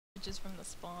Just from the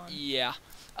spawn. Yeah.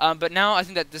 But now I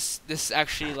think that this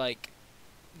actually like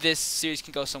this series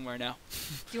can go somewhere now.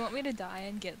 Do you want me to die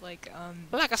and get like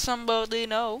Like a somebody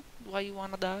know why you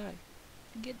wanna die.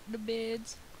 get the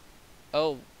bids?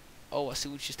 Oh, I see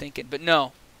what you're thinking. But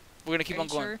no, we're gonna keep Are on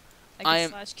you going. sure? I I can am.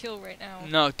 slash kill right now.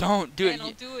 No, don't do Man, it.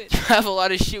 I'll do it. You have a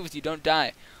lot of shit with you. Don't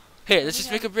die. Here, I let's only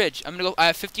just make a have- bridge. I'm gonna go. I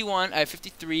have 51. I have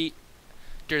 53.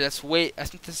 Dude, that's way. I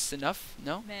think this is enough.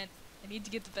 No, Man, I need to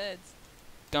get the beds.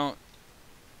 don't.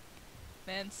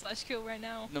 Man, slash kill right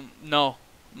now. No, no.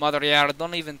 Mother Yara,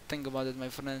 don't even think about it, my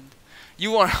friend.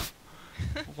 You are.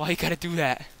 Why you gotta do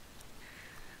that?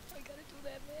 I gotta do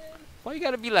that, man. Why you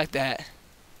gotta be like that?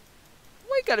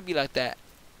 Why you gotta be like that?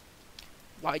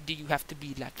 Why do you have to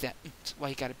be like that? Why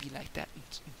you gotta be like that?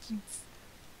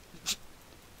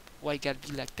 Why you gotta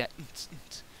be like that?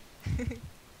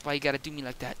 Why you gotta do me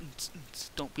like that?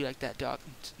 Don't be like that, dog.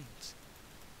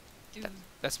 Dude,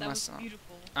 That's that my was song.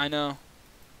 beautiful. I know.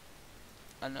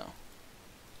 I know.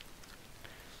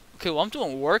 Okay, well I'm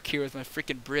doing work here with my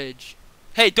freaking bridge.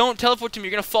 Hey, don't teleport to me.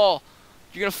 You're gonna fall.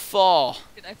 You're gonna fall.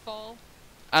 Did I fall?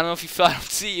 I don't know if you fell. I don't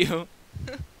see you.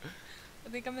 I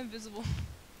think I'm invisible.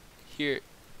 Here.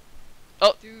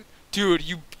 Oh, Dude, dude,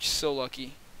 you so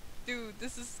lucky. dude,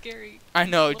 this is scary. I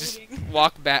know. Loading. Just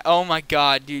walk back. Oh my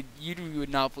God, dude, you would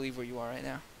not believe where you are right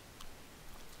now.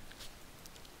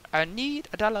 I need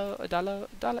a dollar. A dollar.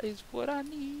 A dollar is what I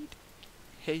need.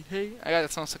 Hey, hey. I got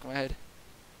that song stuck in my head.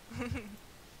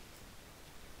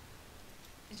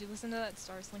 Did you listen to that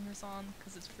Star Slinger song?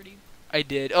 Cause it's pretty. I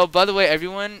did. Oh, by the way,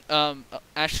 everyone,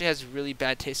 Ashley has really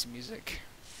bad taste in music.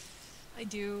 I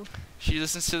do. She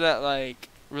listens to that like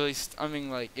really. I mean,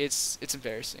 like it's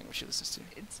embarrassing what she listens to.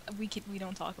 It's we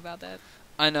don't talk about that.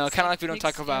 I know, It's kind of like like we don't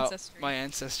mixed talk about ancestry. my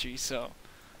ancestry. So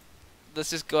let's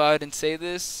just go out and say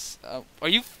this. Are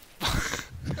you?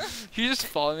 You just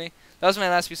follow me? That was my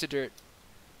last piece of dirt.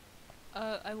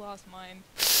 I lost mine.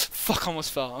 Fuck,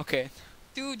 almost fell. Okay.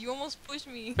 Dude, you almost pushed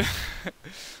me.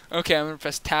 Okay, I'm gonna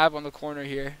press tab on the corner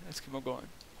here. Let's keep on going.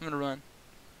 I'm gonna run.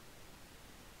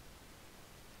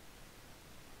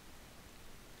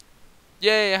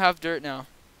 Yay, I have dirt now.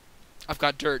 I've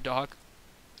got dirt, dog.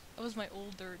 That was my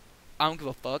old dirt. I don't give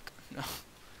a fuck. No.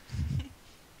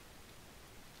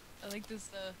 I like this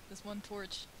this one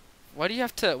torch. Why do you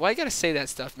have to? Why you gotta say that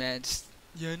stuff, man? Just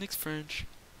yeah, Nick's French.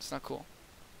 It's not cool.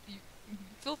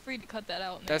 Feel free to cut that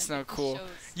out, man. That's not This cool. shows.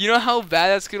 You know how bad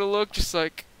that's gonna look? Just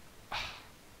like.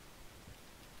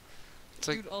 It's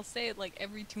like Dude, I'll say it like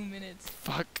every 2 minutes.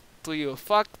 fuck to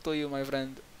you, my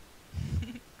friend.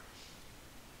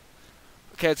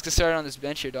 Okay, let's get started on this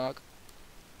bench here, dog.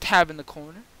 Tab in the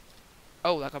corner.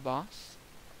 Oh, like a boss.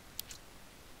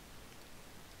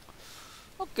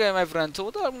 Okay, my friend. So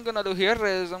what I'm gonna do here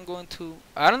is I'm going to.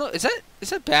 I don't know. Is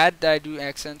that bad that I do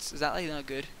accents? Is that like not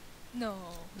good? No,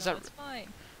 Is no, that it's fine.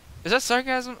 Is that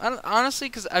sarcasm? I don't, honestly,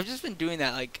 because I've just been doing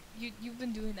that. Like You've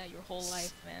been doing that your whole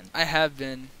life, man. I have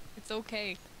been. It's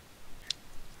okay.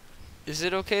 Is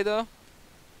it okay though?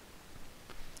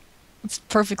 It's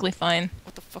perfectly fine.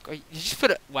 What the fuck are you? You just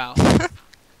put a wow.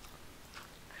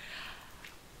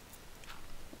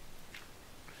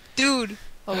 Dude!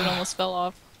 Oh, it almost fell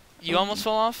off. You almost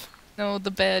fell off. No,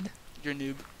 the bed. You're a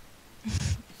noob.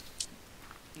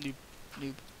 Noob.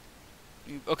 Noob.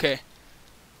 Noob. Okay.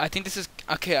 I think this is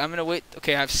okay. I'm gonna wait.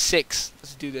 Okay, I have 6.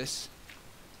 Let's do this.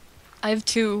 I have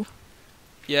 2.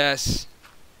 Yes.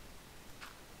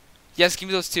 Yes, give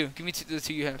me those 2. Give me the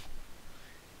 2 you have.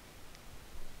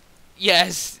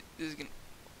 Yes. This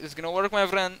is gonna work, my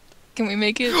friend. Can we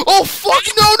make it? Oh fuck!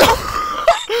 No,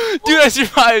 no. Dude, I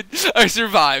survived. I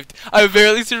survived. I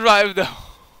barely survived though.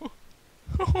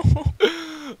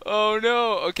 Oh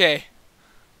no. Okay.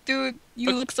 Dude,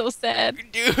 you look so sad.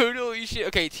 Dude, holy shit.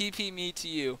 Okay, TP me to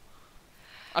you.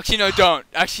 Actually, no, don't.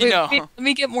 Actually, Wait, no. wait, let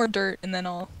me get more dirt and then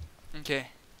I'll. Okay.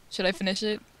 Should I finish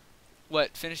it?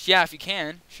 What? Finish? Yeah, if you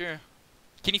can. Sure.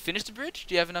 Can you finish the bridge?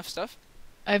 Do you have enough stuff?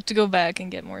 I have to go back and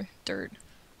get more dirt.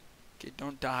 Okay,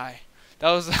 don't die.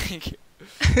 That was like...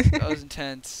 that was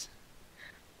intense.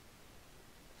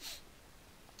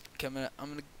 Okay, I'm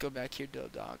gonna go back here,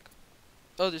 dog.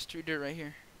 Oh, there's 3 dirt right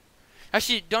here.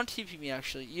 Actually, don't TP me,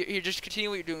 actually. You just continue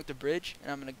what you're doing with the bridge,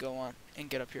 and I'm gonna go on and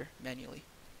get up here manually.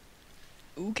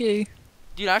 Okay.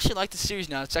 Dude, I actually like the series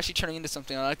now. It's actually turning into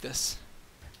something. I like this.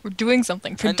 We're doing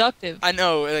something productive. I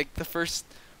know, like, the first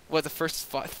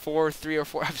 3 or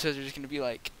 4 episodes are just gonna be,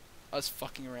 like, us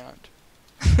fucking around.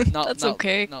 That's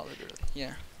okay. Not literally,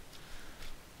 yeah.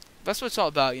 That's what it's all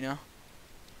about, you know?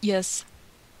 Yes.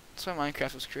 That's why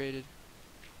Minecraft was created.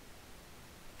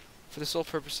 For the sole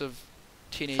purpose of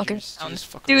Fucking teenagers to around. just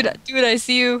fuck Dude, around. dude, I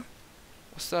see you.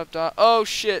 What's up, dog? Oh,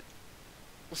 shit.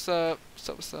 What's up? What's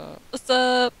up? What's up? What's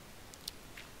up?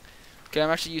 Okay, I'm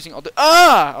actually using all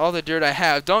the dirt I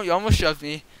have. Don't you almost shoved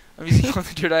me. I'm using all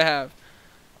the dirt I have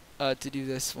to do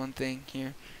this one thing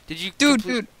here. Did you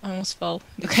Dude, I almost fell.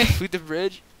 Did Okay. you complete the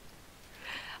bridge?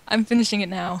 I'm finishing it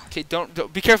now. Okay,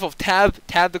 don't be careful. Tab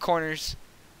the corners.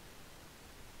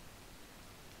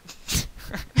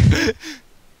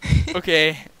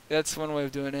 Okay, that's one way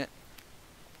of doing it.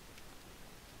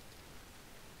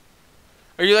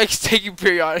 Are you like taking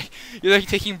periodic? You're like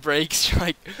taking breaks. You're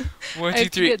like one, I two,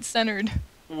 have to three. get centered.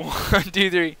 1, 2,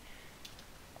 3.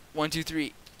 1, 2,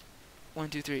 3. 1,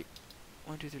 2, 3.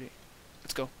 1, 2, 3.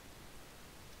 Let's go.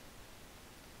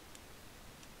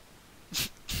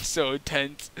 So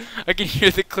intense. I can hear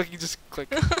the clicking. Just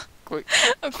click, click.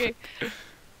 Okay.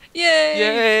 Yay!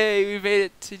 Yay! We made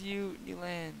it to new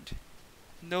land.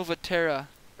 Nova Terra,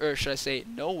 or should I say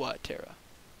Noah Terra?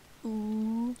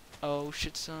 Ooh. Oh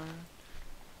shit, son.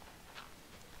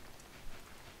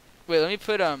 Wait, let me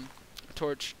put a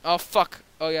torch. Oh fuck.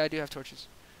 Oh yeah, I do have torches.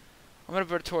 I'm gonna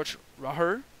put a torch.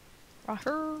 Raher.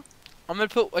 Raher. I'm gonna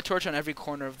put a torch on every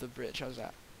corner of the bridge. How's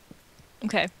that?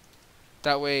 Okay.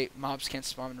 That way mobs can't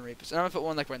spawn and rape us. And I'm gonna put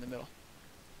one like right in the middle.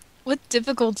 What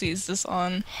difficulty is this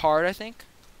on? Hard, I think.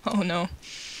 Oh no.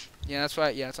 Yeah, that's why.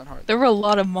 Yeah, it's on hard. There were a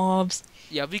lot of mobs.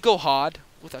 Yeah, we go hard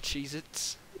without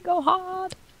Cheez-Its. Go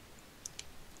hard.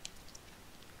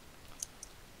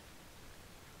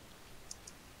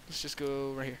 Let's just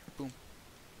go right here. Boom.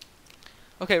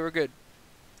 Okay, we're good.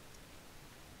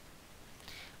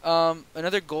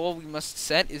 Another goal we must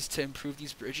set is to improve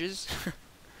these bridges.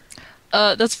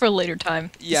 That's for a later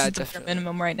time. Yeah, this is the bare definitely.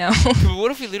 minimum right now. But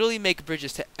what if we literally make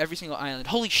bridges to every single island?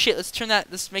 Holy shit,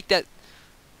 let's make that.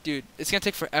 Dude, it's gonna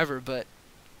take forever, but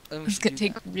It's gonna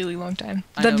take a really long time.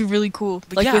 I That'd know. be really cool.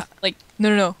 But Like yeah. with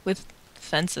no, with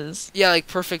fences Yeah, like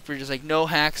perfect bridges, like no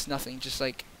hacks, nothing, just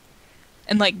like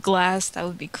and like glass. That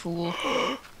would be cool.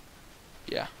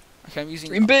 yeah. Okay, I'm using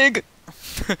Dream big.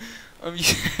 I'm,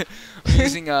 I'm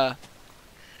using I'm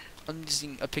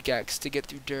using a pickaxe to get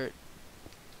through dirt.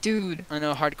 Dude, I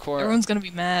know hardcore everyone's gonna be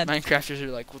mad. Minecrafters are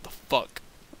like, what the fuck?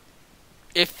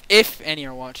 If any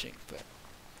are watching, but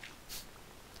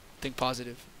think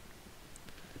positive.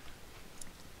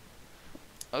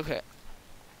 Okay.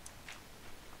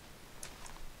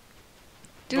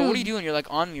 Dude, But what are you doing? You're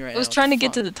like on me right now. I was What trying the to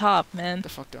get to fuck? the top, man. The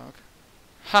fuck, dog.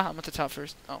 Ha! I'm at the top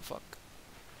first. Oh fuck.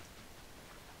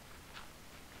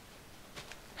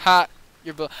 Ha!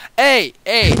 You're Hey!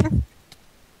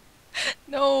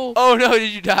 No, Oh no!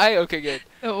 Did you die? Okay, good.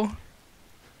 no.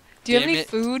 Do you have Damn any it.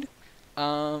 food?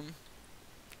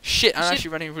 Shit! I'm should- actually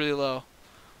running really low.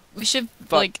 We should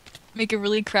Fuck. like make a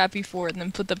really crappy fort and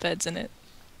then put the beds in it.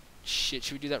 Shit!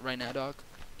 Should we do that right now, dog?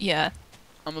 Yeah.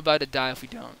 I'm about to die if we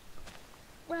don't.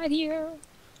 Right here.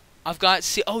 I've got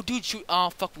oh dude, shoot. Oh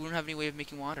fuck, we don't have any way of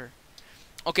making water.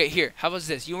 Okay, here. How about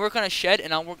this? You work on a shed,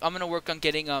 and I'm gonna work on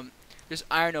getting there's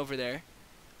iron over there.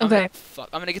 Okay. Fuck.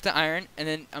 I'm gonna get the iron, and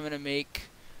then I'm gonna make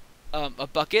a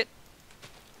bucket.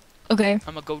 Okay. I'm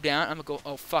gonna go down. I'm gonna go.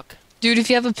 Oh fuck. Dude, if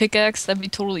you have a pickaxe, that'd be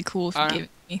totally cool if you gave it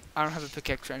to me. I don't have a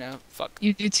pickaxe right now. Fuck.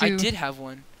 You do too. I did have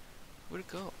one. Where'd it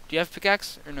go? Do you have a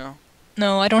pickaxe or no?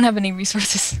 No, I don't have any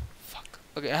resources. Fuck.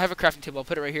 Okay, I have a crafting table. I'll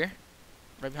put it right here,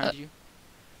 right behind you.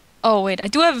 Oh wait, I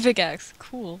do have a pickaxe.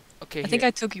 Cool. Okay. I think I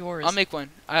took yours. I'll make one.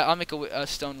 I'll make a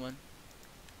stone one.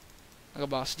 Like a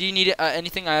boss. Do you need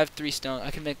anything? I have 3 stone.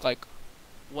 I can make like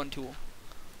 1 tool.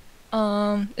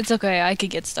 It's okay. I could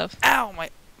get stuff. Ow, my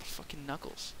fucking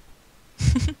knuckles.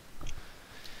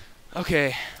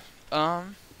 Okay.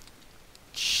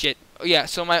 Shit. Oh, yeah.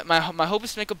 So my hope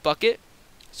is to make a bucket,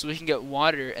 so we can get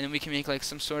water, and then we can make like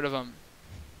some sort of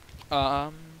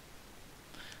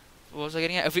what was I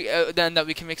getting at? If we then that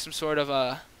we can make some sort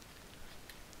of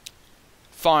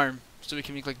farm, so we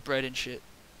can make like bread and shit.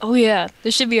 Oh yeah,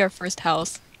 this should be our first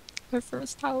house. Our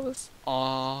first house.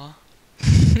 Aww.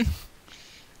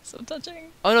 So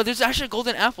touching. Oh no, there's actually a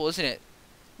golden apple, isn't it?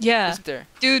 Yeah. Isn't there?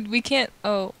 Dude, we can't.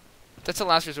 Oh. That's a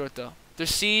last resort though.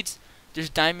 There's seeds. There's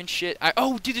diamond shit.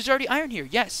 Oh, dude, there's already iron here.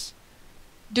 Yes.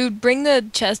 Dude, bring the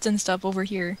chest and stuff over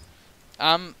here.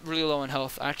 I'm really low on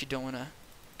health. I actually don't wanna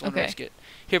Okay. risk it.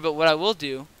 Here, but what I will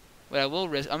do, what I will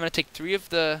risk, I'm gonna take 3 of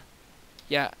the.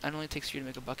 Yeah, it only takes 3 to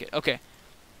make a bucket. Okay.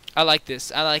 I like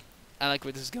this. I like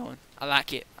where this is going. I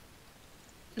like it.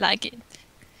 Like it.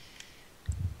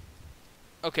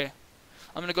 Okay.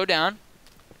 I'm gonna go down.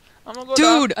 I'm gonna go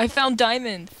Dude, I found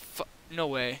diamond. down. No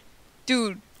way.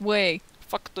 Dude, way.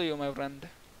 Fuck to you, my friend.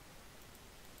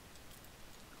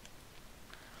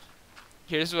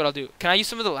 Here, this is what I'll do. Can I use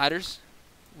some of the ladders?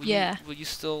 Will Yeah. Will you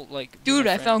still like? be Dude,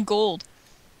 my I friend? found gold.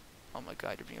 Oh my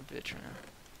god, you're being a bitch right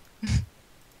now.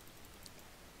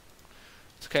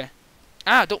 Okay.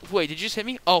 Ah, don't wait. Did you just hit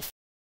me? Oh,